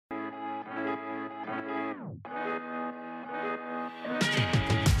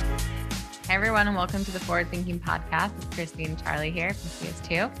Hey everyone, and welcome to the Forward Thinking Podcast. It's Christy and Charlie here from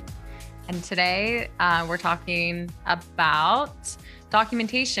CS2. And today we're talking about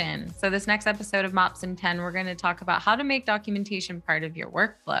documentation. So this next episode of MOPS in 10, we're going to talk about how to make documentation part of your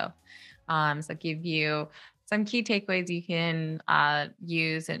workflow. So give you some key takeaways you can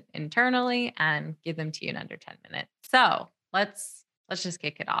use internally and give them to you in under 10 minutes. So let's just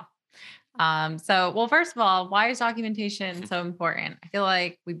kick it off. Well, first of all, why is documentation so important? I feel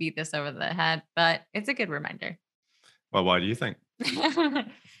like we beat this over the head, but it's a good reminder. Well, why do you think?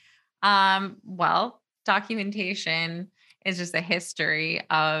 Well, documentation is just a history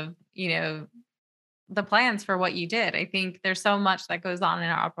of, the plans for what you did. I think there's so much that goes on in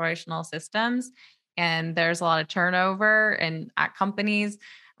our operational systems, and there's a lot of turnover at companies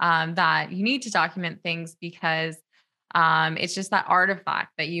that you need to document things because it's just that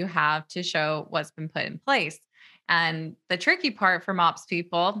artifact that you have to show what's been put in place. And the tricky part for MOPS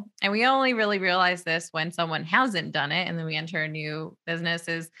people, and we only really realize this when someone hasn't done it, and then we enter a new business,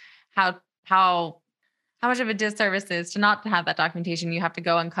 is how much of a disservice it is to not have that documentation. You have to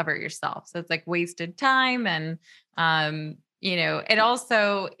go uncover it yourself. So it's like wasted time. And,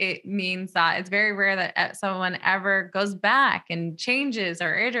 it means that it's very rare that someone ever goes back and changes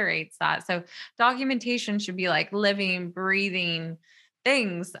or iterates that. So documentation should be like living, breathing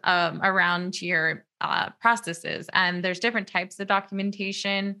things around your processes. And there's different types of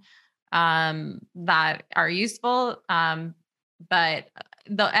documentation that are useful. But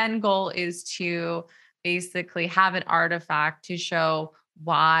the end goal is to basically have an artifact to show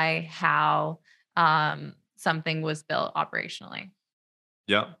why, how something was built operationally.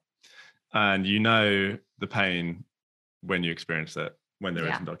 Yeah. And you know the pain when you experience it, when there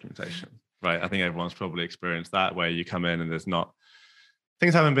isn't documentation, right? I think everyone's probably experienced that, where you come in and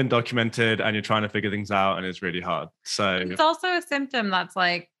things haven't been documented and you're trying to figure things out and it's really hard. So it's also a symptom that's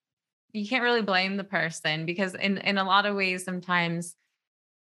like, you can't really blame the person, because in a lot of ways, sometimes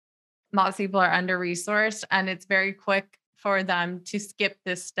lots of people are under-resourced and it's very quick for them to skip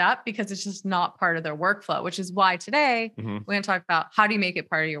this step because it's just not part of their workflow, which is why today we're going to talk about how do you make it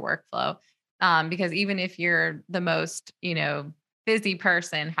part of your workflow? Because even if you're the most, busy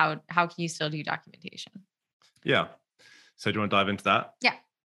person, how can you still do documentation? Yeah. So do you want to dive into that? Yeah.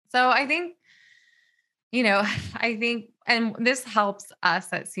 So I think, and this helps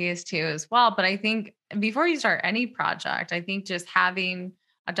us at CS2 as well, but I think before you start any project, I think just having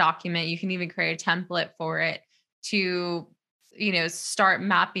a document, you can even create a template for it to, start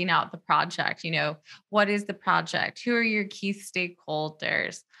mapping out the project. What is the project? Who are your key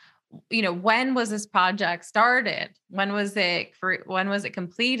stakeholders? When was this project started? When was it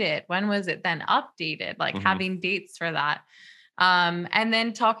completed? When was it then updated? Like having dates for that. And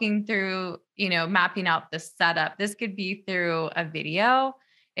then talking through, mapping out the setup. This could be through a video.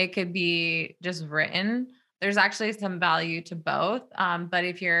 It could be just written. There's actually some value to both. But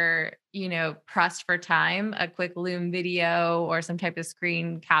if you're, pressed for time, a quick Loom video or some type of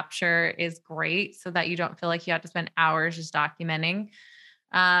screen capture is great so that you don't feel like you have to spend hours just documenting.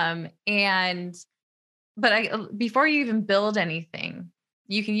 Before you even build anything,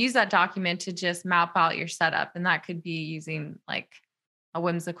 you can use that document to just map out your setup. And that could be using like a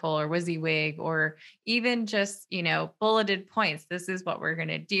whimsical or WYSIWYG, or even just, bulleted points. This is what we're going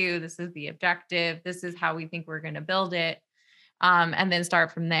to do. This is the objective. This is how we think we're going to build it. And then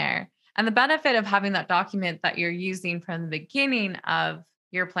start from there. And the benefit of having that document that you're using from the beginning of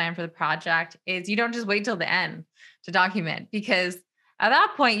your plan for the project is you don't just wait till the end to document, because at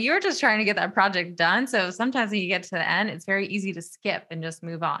that point, you're just trying to get that project done. So sometimes when you get to the end, it's very easy to skip and just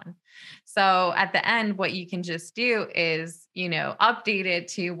move on. So at the end, what you can just do is, update it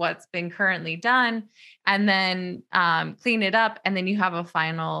to what's been currently done, and then clean it up. And then you have a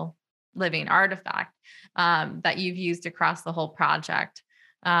final living artifact that you've used across the whole project,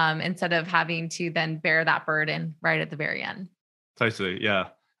 instead of having to then bear that burden right at the very end. Totally. Yeah.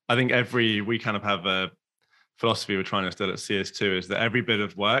 I think we kind of have a philosophy we're trying to instill at CS2 is that every bit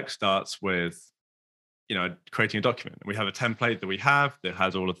of work starts with, creating a document. We have a template that we have that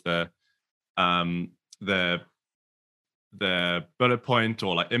has all of the bullet point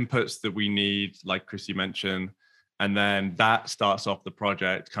or like inputs that we need, like Chrissy mentioned. And then that starts off the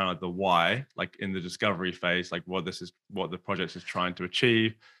project, kind of the why, like in the discovery phase, like what the project is trying to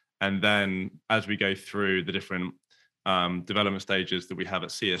achieve. And then as we go through the different development stages that we have at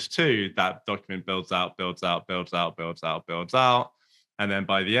CS2, that document builds out. And then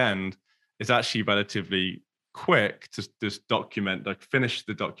by the end, it's actually relatively quick to just document, like finish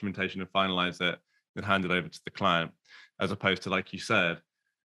the documentation and finalize it and hand it over to the client, as opposed to, like you said,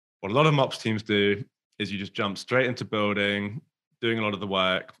 what a lot of MOPS teams do is you just jump straight into building, doing a lot of the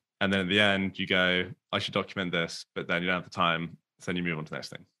work, And then at the end, you go, I should document this, but then you don't have the time. So then you move on to the next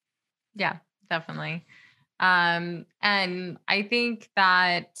thing. Yeah, definitely. And I think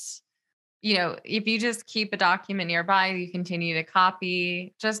that, if you just keep a document nearby, you continue to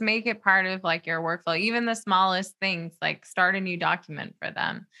copy, just make it part of like your workflow, even the smallest things, like start a new document for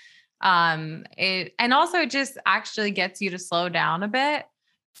them. And also it just actually gets you to slow down a bit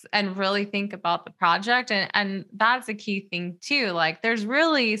and really think about the project. And that's a key thing too. Like there's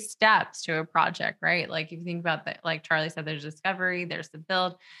really steps to a project, right? Like if you think about that, like Charlie said, there's discovery, there's the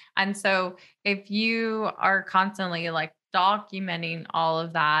build. And so if you are constantly like documenting all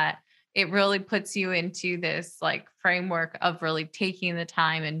of that, it really puts you into this like framework of really taking the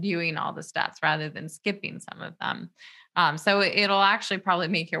time and doing all the steps rather than skipping some of them. So it'll actually probably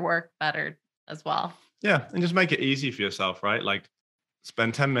make your work better as well. Yeah. And just make it easy for yourself, right? Like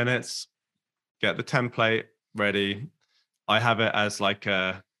spend 10 minutes, get the template ready. I have it as like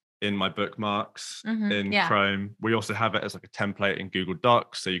in my bookmarks in Yeah. Chrome. We also have it as like a template in Google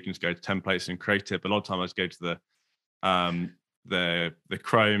Docs. So you can just go to templates and create it. But a lot of times I just go to the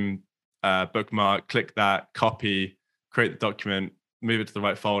Chrome bookmark, click that, copy, create the document, move it to the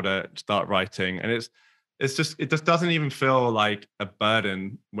right folder, start writing. And it just doesn't even feel like a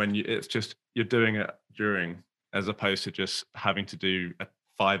burden when it's just, you're doing it during, as opposed to just having to do a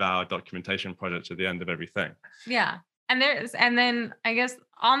 5-hour documentation project at the end of everything. Yeah. And then I guess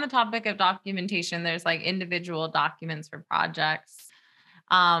on the topic of documentation, there's like individual documents for projects.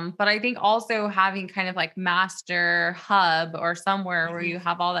 But I think also having kind of like master hub or somewhere where you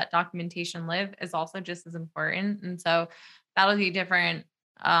have all that documentation live is also just as important. And so that'll be different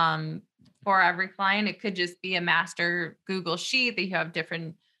for every client. It could just be a master Google sheet that you have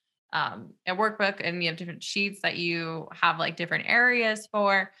different a workbook and you have different sheets that you have like different areas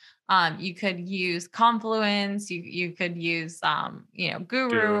for. You could use Confluence, you could use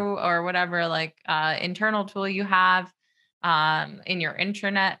Guru or whatever like internal tool you have in your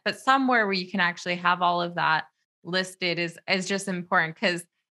intranet, but somewhere where you can actually have all of that listed is just important because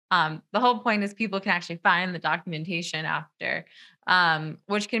the whole point is people can actually find the documentation after,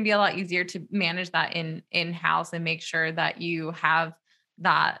 which can be a lot easier to manage that in-house and make sure that you have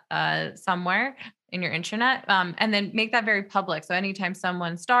that somewhere in your intranet, and then make that very public. So anytime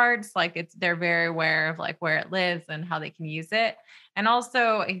someone starts, like they're very aware of like where it lives and how they can use it. And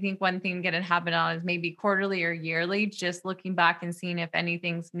also, I think one thing to get a habit on is maybe quarterly or yearly, just looking back and seeing if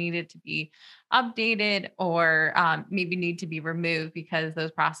anything's needed to be updated or maybe need to be removed because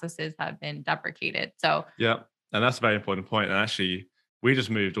those processes have been deprecated. So yeah, and that's a very important point. And actually, we just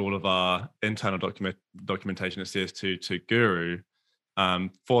moved all of our internal documentation at CS2 to Guru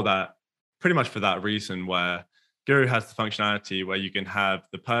for that, pretty much for that reason, where Guru has the functionality where you can have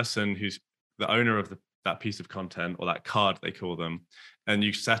the person who's the owner of that piece of content or that card, they call them, and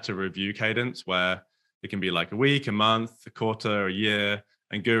you set a review cadence where it can be like a week, a month, a quarter, a year,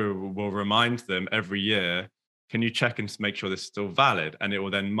 and Guru will remind them every year, can you check and make sure this is still valid? And it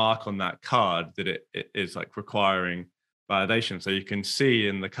will then mark on that card that it is like requiring validation. So you can see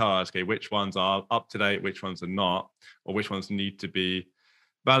in the cards, okay, which ones are up to date, which ones are not, or which ones need to be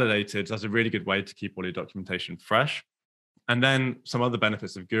validated. That's a really good way to keep all your documentation fresh. And then some other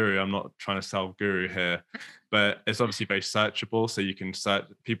benefits of Guru, I'm not trying to sell Guru here, but it's obviously very searchable. So you can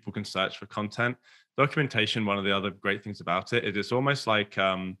people can search for content. Documentation, one of the other great things about it, it's almost like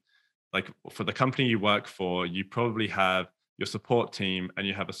for the company you work for, you probably have your support team and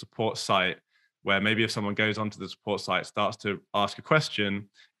you have a support site where maybe if someone goes onto the support site, starts to ask a question,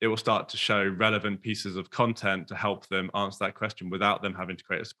 it will start to show relevant pieces of content to help them answer that question without them having to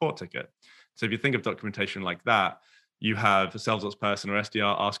create a support ticket. So if you think of documentation like that, you have a sales ops person or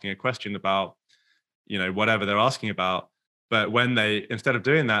SDR asking a question about, whatever they're asking about. But when instead of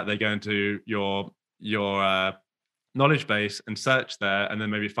doing that, they go into your knowledge base and search there and then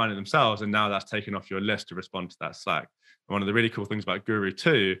maybe find it themselves. And now that's taken off your list to respond to that Slack. And one of the really cool things about Guru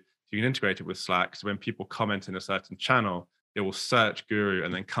too, you can integrate it with Slack. So when people comment in a certain channel, it will search Guru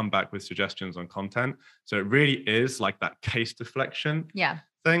and then come back with suggestions on content. So it really is like that case deflection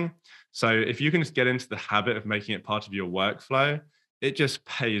thing. So if you can just get into the habit of making it part of your workflow, it just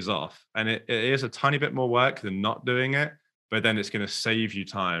pays off. And it is a tiny bit more work than not doing it, but then it's going to save you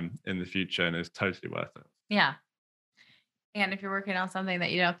time in the future and it's totally worth it. Yeah. And if you're working on something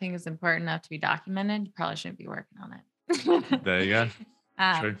that you don't think is important enough to be documented, you probably shouldn't be working on it. There you go.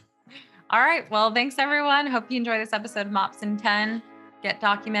 True. All right. Well, thanks everyone. Hope you enjoy this episode of MOPS in 10. Get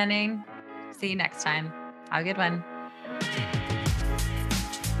documenting. See you next time. Have a good one.